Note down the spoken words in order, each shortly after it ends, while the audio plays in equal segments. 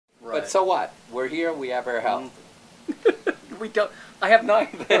But so what? We're here. We have our health. We don't. I have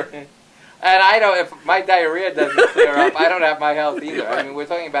neither. And I don't. If my diarrhea doesn't clear up, I don't have my health either. Right. I mean, we're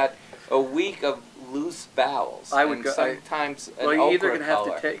talking about a week of loose bowels. I would and go. Sometimes an Well, you're either okra gonna have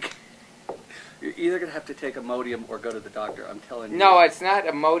color. to take. You're either gonna have to take Imodium or go to the doctor. I'm telling you. No, it's not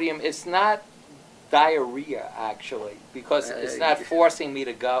Imodium. It's not diarrhea actually, because it's not forcing me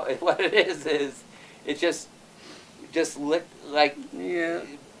to go. What it is it just like Yeah.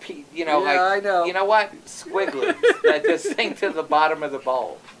 you know, Yeah, I know. you know what, squigglies that just sink to the bottom of the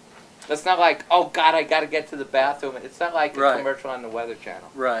bowl. It's not like, oh God, I got to get to the bathroom. It's not like a commercial on the Weather Channel.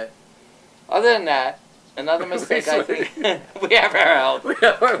 Right. Other than that, another mistake I think we have our health. We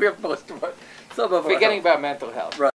have most of our. Some of Forgetting our health. about mental health. Right.